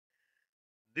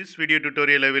This video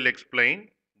tutorial I will explain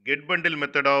getBundle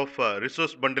method of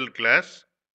ResourceBundle class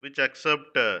which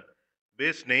accept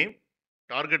base name,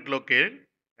 target locale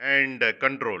and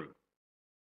control.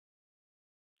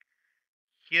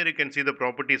 Here you can see the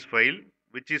properties file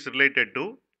which is related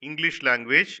to English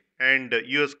language and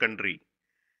US country.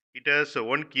 It has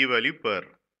one key value per.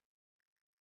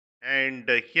 And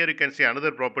here you can see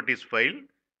another properties file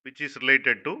which is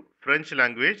related to French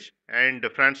language and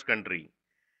France country.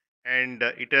 And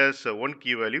it has one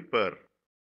key value per.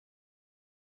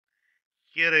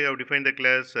 Here I have defined the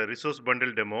class resource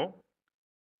bundle demo.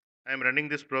 I am running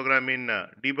this program in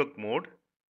debug mode,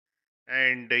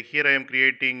 and here I am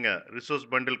creating resource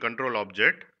bundle control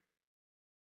object.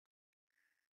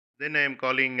 Then I am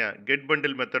calling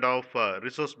getBundle method of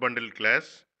resource bundle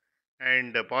class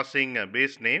and passing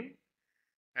base name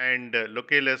and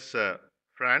locale as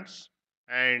France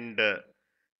and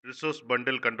resource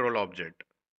bundle control object.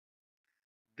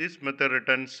 This method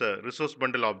returns resource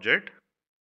bundle object.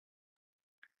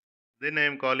 Then I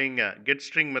am calling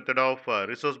getString method of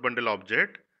resource bundle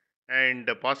object and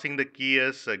passing the key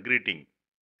as greeting.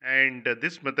 And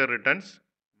this method returns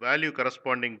value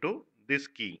corresponding to this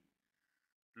key.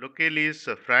 Locale is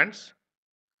France,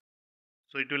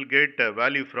 so it will get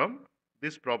value from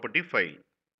this property file.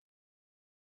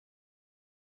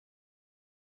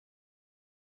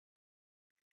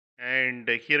 And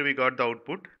here we got the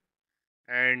output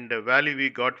and value we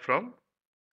got from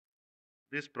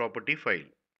this property file.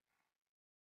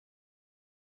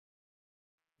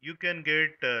 You can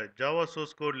get Java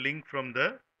source code link from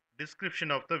the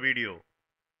description of the video.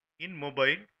 In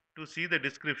mobile, to see the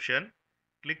description,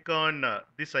 click on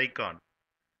this icon.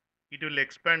 It will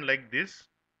expand like this,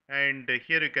 and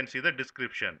here you can see the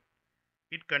description.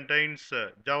 It contains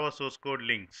Java source code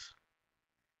links.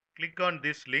 Click on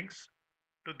these links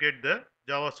to get the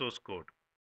Java source code.